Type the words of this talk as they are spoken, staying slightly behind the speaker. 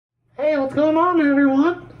Hey, what's going on,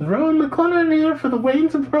 everyone? McClenahan here for the Waiting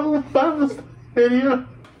to Pro Bible Study video.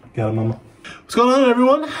 Got it, Mama. What's going on,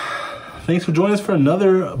 everyone? Thanks for joining us for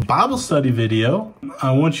another Bible study video.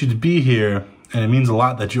 I want you to be here, and it means a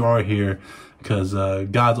lot that you are here because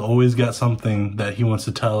God's always got something that He wants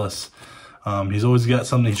to tell us. He's always got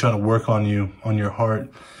something He's trying to work on you, on your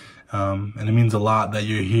heart. And it means a lot that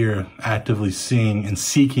you're here actively seeing and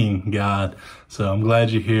seeking God. So I'm glad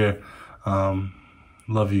you're here.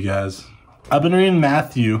 Love you guys. I've been reading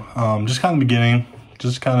Matthew, just kind of the beginning,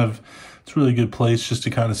 it's a really good place just to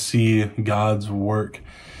kind of see God's work.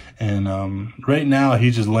 And right now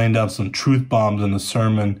he's just laying down some truth bombs in the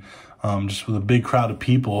sermon, just with a big crowd of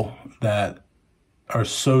people that are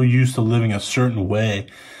so used to living a certain way.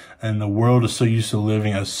 And the world is so used to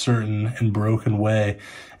living a certain and broken way.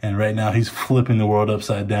 And right now he's flipping the world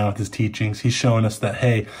upside down with his teachings. He's showing us that,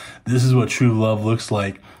 hey, this is what true love looks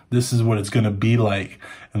like. This is what it's going to be like.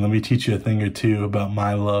 And let me teach you a thing or two about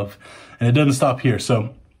my love. And it doesn't stop here.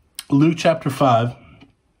 So Luke chapter 5,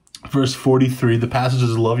 verse 43, the passage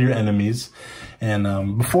is love your enemies.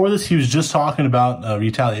 And before this, he was just talking about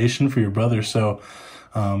retaliation for your brother. So,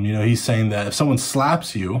 he's saying that if someone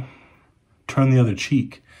slaps you, turn the other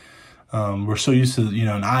cheek. We're so used to,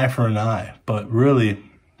 an eye for an eye. But really,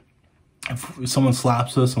 if someone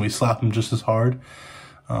slaps us and we slap them just as hard,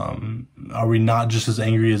 are we not just as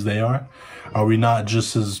angry as they are? Are we not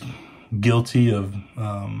just as guilty of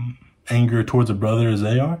anger towards a brother as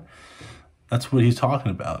they are? That's what he's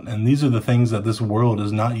talking about. And these are the things that this world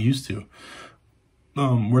is not used to.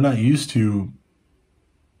 We're not used to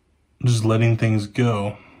just letting things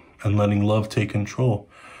go and letting love take control.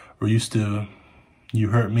 We're used to, you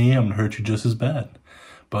hurt me, I'm going to hurt you just as bad.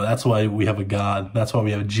 But that's why we have a God. That's why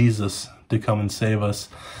we have Jesus to come and save us.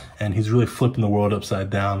 And he's really flipping the world upside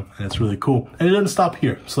down. And it's really cool. And it doesn't stop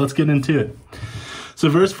here. So let's get into it. So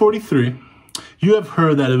verse 43, you have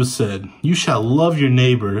heard that it was said, you shall love your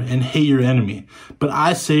neighbor and hate your enemy. But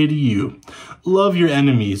I say to you, love your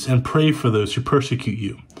enemies and pray for those who persecute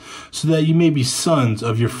you, so that you may be sons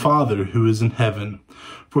of your Father who is in heaven.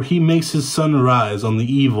 For he makes his sun rise on the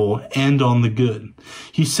evil and on the good.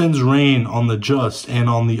 He sends rain on the just and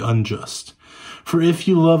on the unjust. For if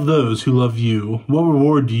you love those who love you, what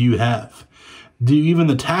reward do you have? Do even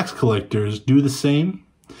the tax collectors do the same?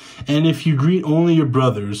 And if you greet only your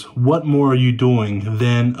brothers, what more are you doing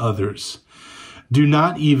than others? Do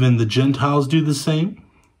not even the Gentiles do the same?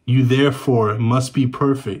 You therefore must be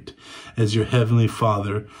perfect, as your heavenly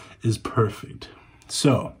Father is perfect.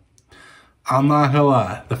 So, I'm not gonna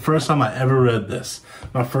lie, the first time I ever read this,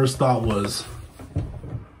 my first thought was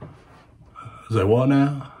like, what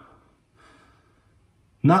now?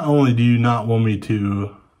 Not only do you not want me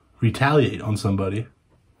to retaliate on somebody,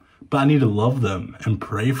 but I need to love them and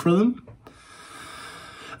pray for them?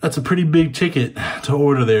 That's a pretty big ticket to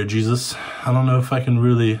order there, Jesus. I don't know if I can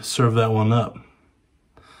really serve that one up.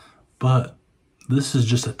 But this is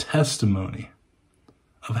just a testimony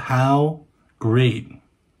of how great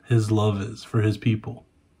his love is for his people.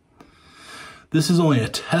 This is only a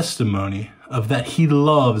testimony of that he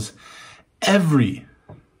loves every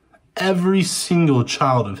single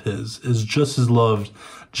child of his is just as loved,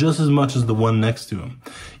 just as much as the one next to him.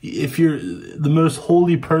 If you're the most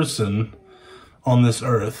holy person on this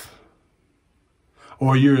earth,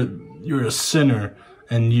 or you're a sinner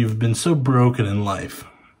and you've been so broken in life,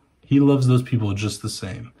 he loves those people just the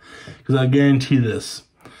same. Because I guarantee this,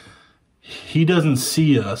 he doesn't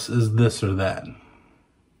see us as this or that.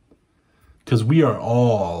 Because we are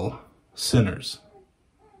all sinners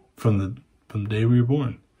from the day we were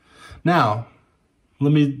born. Now,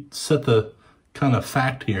 let me set the kind of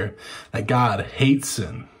fact here that God hates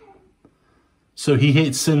sin. So he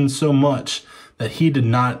hates sin so much that he did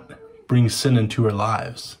not bring sin into our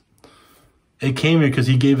lives. It came here because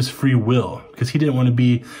he gave us free will, because he didn't want to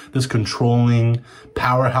be this controlling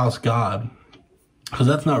powerhouse God, because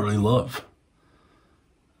that's not really love.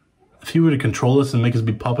 If he were to control us and make us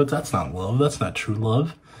be puppets, that's not love. That's not true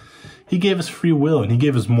love. He gave us free will, and he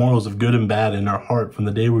gave us morals of good and bad in our heart from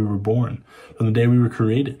the day we were born, from the day we were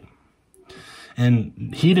created.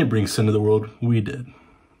 And he didn't bring sin to the world, we did.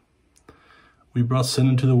 We brought sin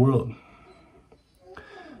into the world.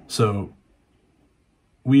 So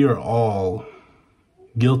we are all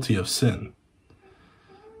guilty of sin.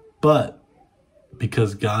 But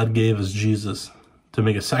because God gave us Jesus to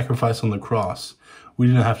make a sacrifice on the cross, we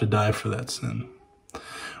do not have to die for that sin.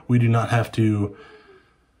 We do not have to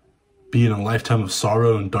be in a lifetime of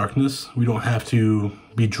sorrow and darkness. We don't have to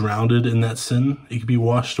be drowned in that sin. It can be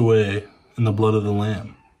washed away in the blood of the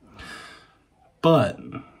Lamb. But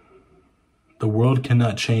the world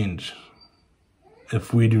cannot change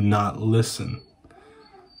if we do not listen.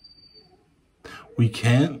 We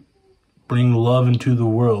can't bring love into the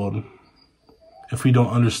world if we don't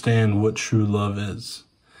understand what true love is.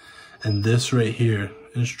 And this right here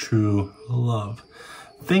is true love.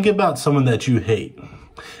 Think about someone that you hate.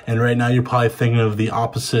 And right now you're probably thinking of the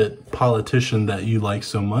opposite politician that you like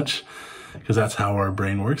so much, because that's how our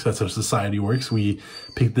brain works. That's how society works. We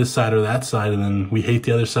pick this side or that side, and then we hate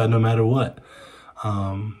the other side no matter what.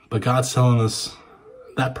 But God's telling us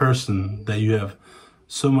that person that you have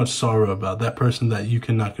so much sorrow about, that person that you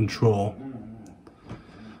cannot control,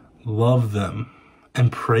 love them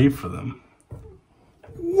and pray for them.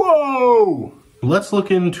 Whoa! Let's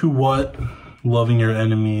look into what loving your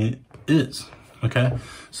enemy is, okay?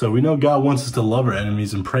 So we know God wants us to love our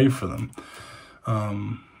enemies and pray for them.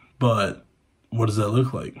 But what does that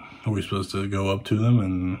look like? Are we supposed to go up to them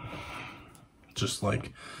and just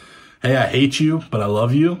like, hey, I hate you, but I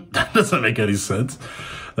love you? That doesn't make any sense.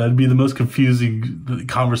 That'd be the most confusing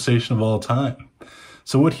conversation of all time.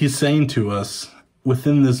 So what he's saying to us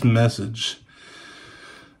within this message,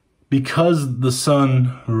 because the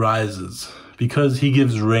sun rises, because he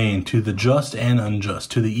gives rain to the just and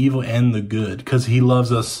unjust, to the evil and the good, because he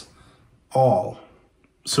loves us all.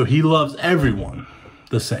 So he loves everyone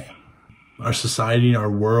the same. Our society, our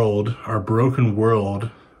world, our broken world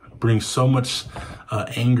brings so much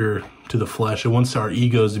anger to the flesh. It wants our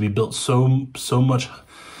egos to be built so much,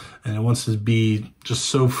 and it wants to be just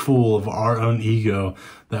so full of our own ego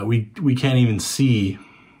that we can't even see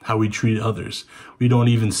how we treat others. We don't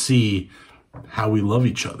even see how we love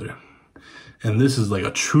each other. And this is like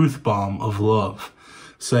a truth bomb of love,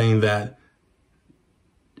 saying that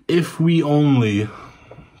if we only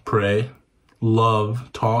pray,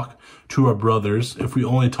 love, talk to our brothers, if we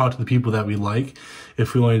only talk to the people that we like,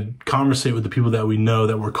 if we only conversate with the people that we know,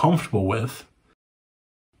 that we're comfortable with,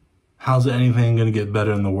 how's anything going to get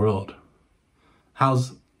better in the world? How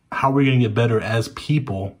are we going to get better as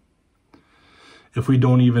people if we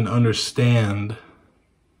don't even understand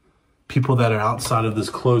people that are outside of this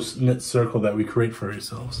close-knit circle that we create for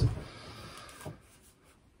ourselves?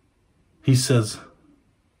 He says,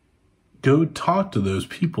 go talk to those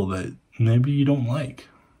people that maybe you don't like.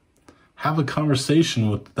 Have a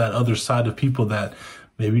conversation with that other side of people that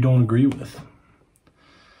maybe you don't agree with.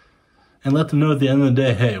 And let them know at the end of the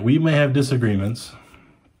day, hey, we may have disagreements.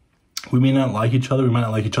 We may not like each other. We might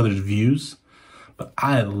not like each other's views. But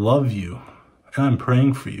I love you. And I'm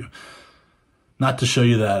praying for you. Not to show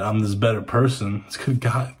you that I'm this better person. It's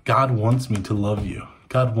because God wants me to love you.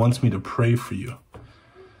 God wants me to pray for you.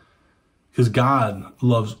 Because God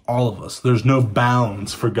loves all of us. There's no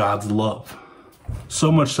bounds for God's love.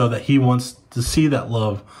 So much so that he wants to see that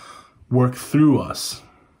love work through us.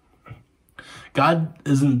 God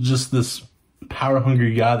isn't just this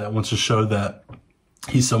power-hungry God that wants to show that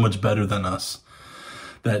he's so much better than us.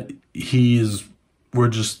 That we're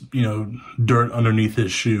just, dirt underneath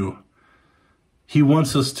his shoe. He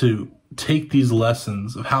wants us to take these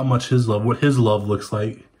lessons of how much what his love looks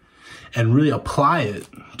like, and really apply it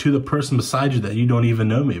to the person beside you that you don't even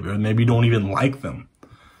know maybe, or maybe you don't even like them.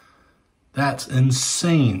 That's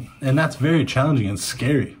insane. And that's very challenging and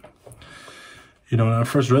scary. When I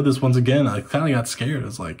first read this once again, I kind of got scared.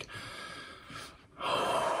 It's like, there's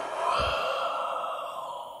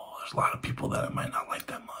a lot of people that I might not like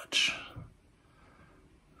that much.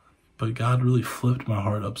 But God really flipped my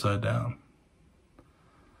heart upside down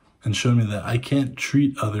and showed me that I can't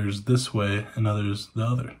treat others this way and others the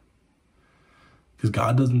other. Because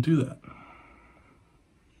God doesn't do that.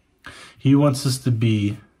 He wants us to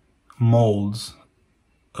be molds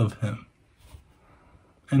of him.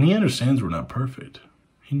 And he understands we're not perfect.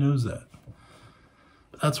 He knows that.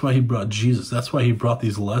 But that's why he brought Jesus. That's why he brought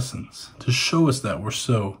these lessons, to show us that we're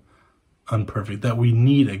so unperfect, that we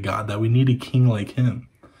need a God, that we need a king like him.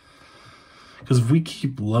 Because if we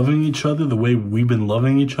keep loving each other the way we've been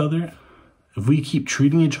loving each other, if we keep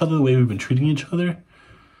treating each other the way we've been treating each other,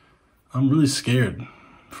 I'm really scared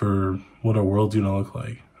for what our world's going to look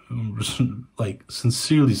like. I'm just,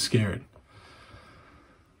 sincerely scared.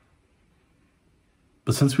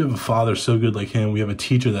 But since we have a father so good like him, we have a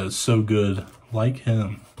teacher that is so good like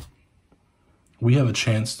him, we have a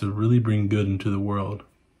chance to really bring good into the world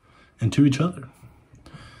and to each other.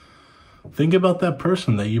 Think about that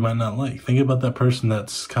person that you might not like. Think about that person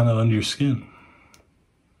that's kind of under your skin.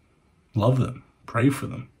 Love them. Pray for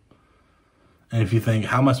them. And if you think,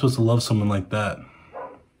 how am I supposed to love someone like that?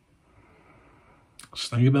 Just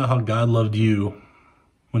think about how God loved you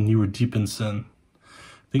when you were deep in sin.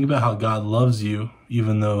 Think about how God loves you,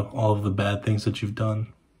 even though all of the bad things that you've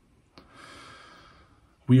done.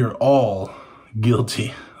 We are all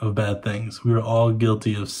guilty of bad things. We are all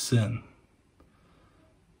guilty of sin.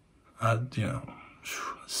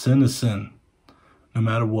 Sin is sin, no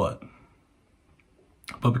matter what.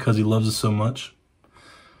 But because he loves us so much,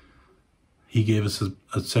 he gave us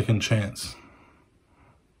a second chance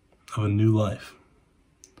of a new life.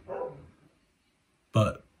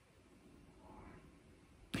 But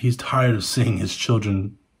he's tired of seeing his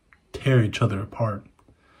children tear each other apart.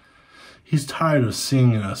 He's tired of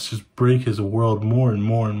seeing us just break his world more and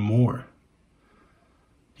more and more.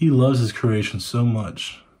 He loves his creation so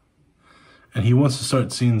much. And he wants to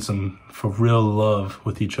start seeing some for real love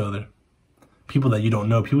with each other. People that you don't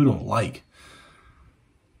know, people you don't like.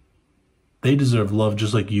 They deserve love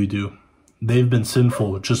just like you do. They've been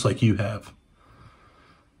sinful just like you have.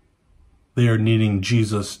 They are needing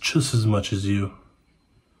Jesus just as much as you.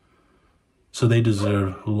 So they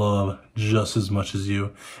deserve love just as much as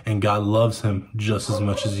you. And God loves him just as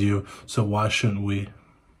much as you. So why shouldn't we?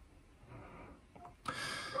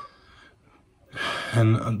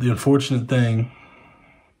 And the unfortunate thing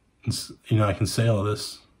is, I can say all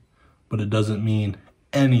this, but it doesn't mean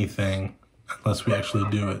anything unless we actually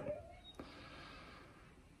do it.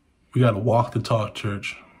 We got to walk the talk,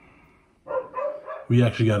 church. We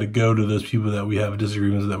actually got to go to those people that we have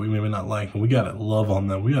disagreements that we maybe not like, and we got to love on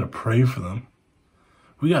them. We got to pray for them.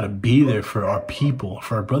 We got to be there for our people,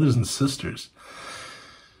 for our brothers and sisters.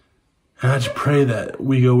 And I just pray that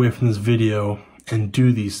we go away from this video and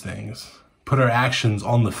do these things. Put our actions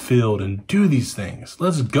on the field and do these things.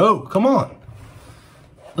 Let's go. Come on.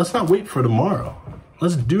 Let's not wait for tomorrow.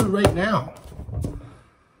 Let's do it right now.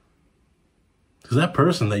 Because that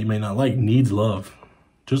person that you may not like needs love,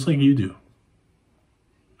 just like you do.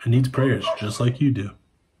 It needs prayers, just like you do.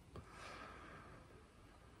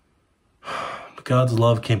 But God's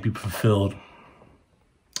love can't be fulfilled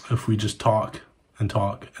if we just talk and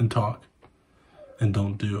talk and talk and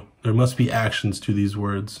don't do. There must be actions to these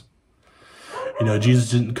words. Jesus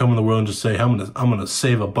didn't come in the world and just say, I'm gonna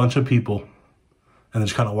save a bunch of people and then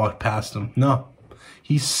just kind of walk past them. No,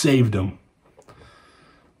 he saved them.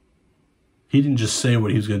 He didn't just say what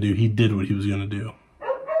he was going to do. He did what he was going to do.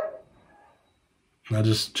 And I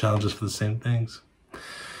just challenge us for the same things.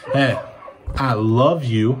 Hey, I love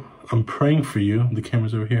you. I'm praying for you. The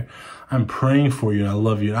camera's over here. I'm praying for you and I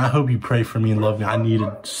love you. And I hope you pray for me and love me. I need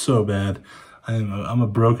it so bad. I'm a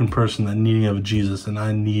broken person that needing of Jesus, and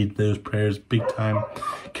I need those prayers big time.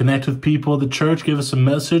 Connect with people at the church. Give us a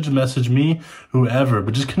message me, whoever.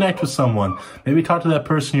 But just connect with someone. Maybe talk to that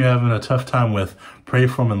person you're having a tough time with. Pray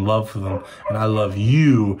for them and love for them. And I love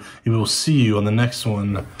you. And we'll see you on the next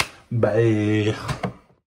one. Bye.